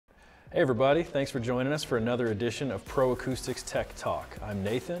Hey everybody, thanks for joining us for another edition of Pro Acoustics Tech Talk. I'm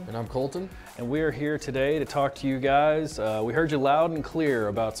Nathan. And I'm Colton. And we are here today to talk to you guys. We heard you loud and clear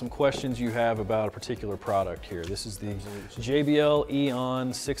about some questions you have about a particular product here. This is the JBL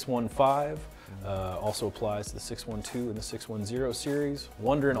EON 615. Also applies to the 612 and the 610 series.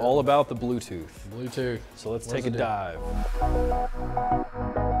 Wondering all about the Bluetooth. So let's take a dive.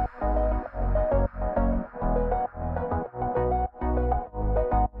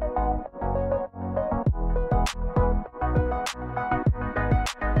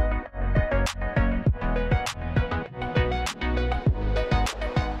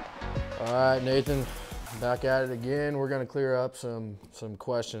 All right, Nathan, back at it again. We're going to clear up some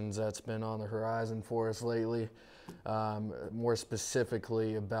questions that's been on the horizon for us lately, more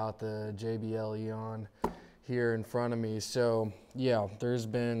specifically about the JBL EON here in front of me. So yeah, there's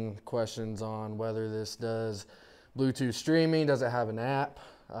been questions on whether this does Bluetooth streaming, does it have an app,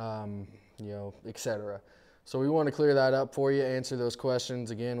 etc. So we want to clear that up for you, answer those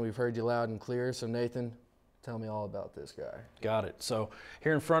questions. Again, we've heard you loud and clear. So Nathan, tell me all about this guy. Got it. So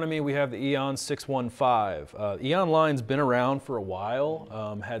here in front of me we have the EON 615. EON line's been around for a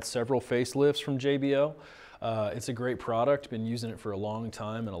while, had several facelifts from JBL. It's a great product, been using it for a long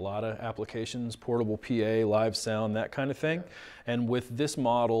time in a lot of applications, portable PA, live sound, that kind of thing. And with this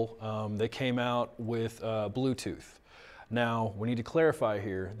model, they came out with Bluetooth. Now, we need to clarify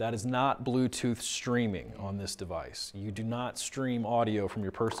here, that is not Bluetooth streaming on this device. You do not stream audio from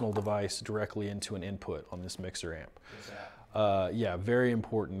your personal device directly into an input on this mixer amp. Yeah, very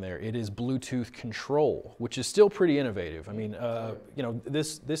important there. It is Bluetooth control, which is still pretty innovative. I mean,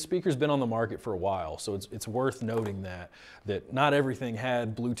 this speaker's been on the market for a while, so it's worth noting that not everything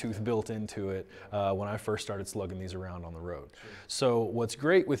had Bluetooth built into it when I first started slugging these around on the road. So what's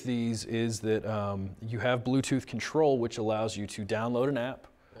great with these is that you have Bluetooth control, which allows you to download an app,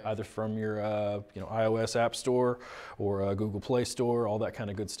 either from your iOS App Store or Google Play Store, all that kind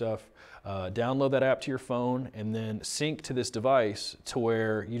of good stuff. Download that app to your phone and then sync to this device to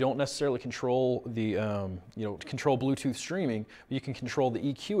where you don't necessarily control the control Bluetooth streaming, but you can control the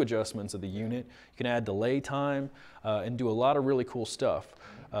EQ adjustments of the unit. You can add delay time and do a lot of really cool stuff.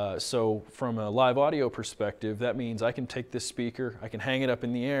 So from a live audio perspective, that means I can take this speaker, I can hang it up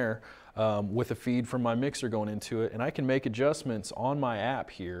in the air with a feed from my mixer going into it, and I can make adjustments on my app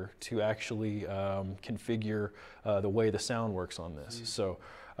here to actually configure the way the sound works on this. So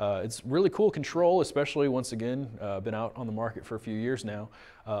it's really cool control, especially once again, been out on the market for a few years now,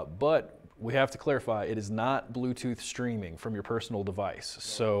 but we have to clarify, it is not Bluetooth streaming from your personal device.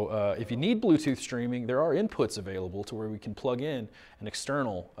 So if you need Bluetooth streaming, there are inputs available to where we can plug in an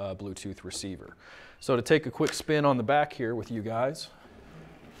external Bluetooth receiver. So to take a quick spin on the back here with you guys,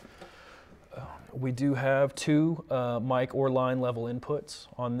 we do have two mic or line level inputs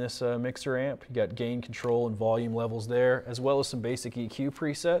on this mixer amp. You got gain control and volume levels there, as well as some basic EQ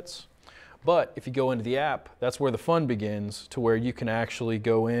presets. But if you go into the app, that's where the fun begins, to where you can actually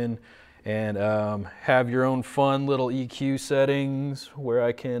go in and have your own fun little EQ settings where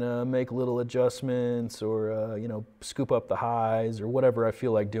I can make little adjustments or scoop up the highs or whatever I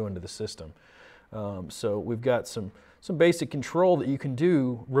feel like doing to the system. So we've got some basic control that you can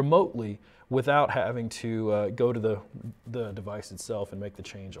do remotely without having to go to the device itself and make the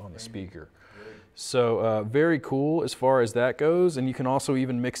change on the speaker. So very cool as far as that goes, and you can also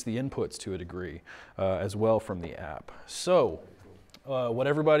even mix the inputs to a degree as well from the app. So what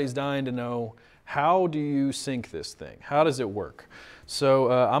everybody's dying to know, how do you sync this thing? How does it work?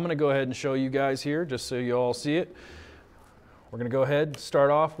 So I'm gonna go ahead and show you guys here just so you all see it. We're gonna go ahead and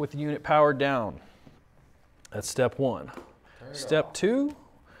start off with the unit powered down. That's step one. Step two,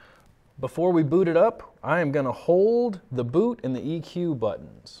 before we boot it up, I am going to hold the boot and the EQ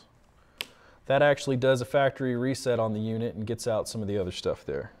buttons. That actually does a factory reset on the unit and gets out some of the other stuff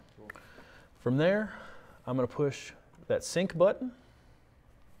there. From there, I'm going to push that sync button.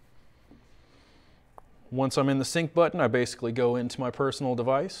 Once I'm in the sync button, I basically go into my personal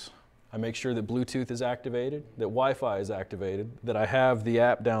device. I make sure that Bluetooth is activated, that Wi-Fi is activated, that I have the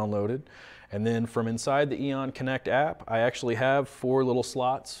app downloaded. And then from inside the EON Connect app, I actually have 4 little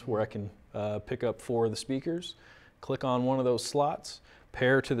slots where I can pick up 4 of the speakers. Click on one of those slots,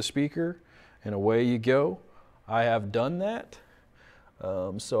 pair to the speaker, and away you go. I have done that.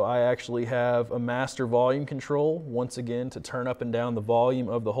 So I actually have a master volume control, once again, to turn up and down the volume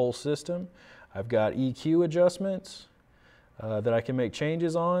of the whole system. I've got EQ adjustments that I can make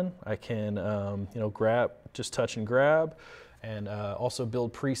changes on. I can just touch and grab. And also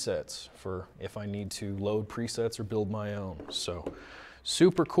build presets for if I need to load presets or build my own. So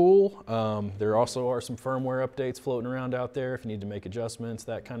super cool. There also are some firmware updates floating around out there if you need to make adjustments,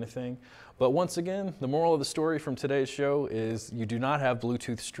 that kind of thing. But once again, the moral of the story from today's show is you do not have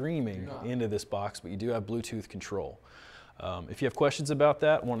Bluetooth streaming into this box, but you do have Bluetooth control. If you have questions about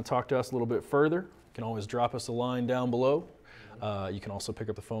that, want to talk to us a little bit further, you can always drop us a line down below. You can also pick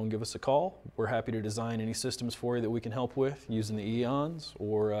up the phone, give us a call. We're happy to design any systems for you that we can help with using the EONs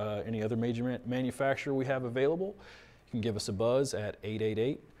or any other major manufacturer we have available. You can give us a buzz at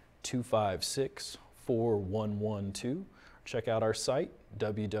 888-256-4112. Check out our site,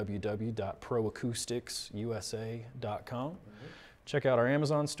 www.proacousticsusa.com. Check out our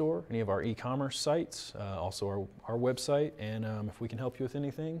Amazon store, any of our e-commerce sites, also our website, and if we can help you with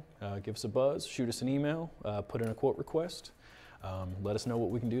anything, give us a buzz, shoot us an email, put in a quote request. Let us know what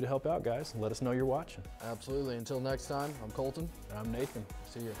we can do to help out, guys. Let us know you're watching. Absolutely. Until next time, I'm Colton. And I'm Nathan.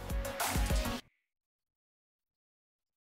 See you.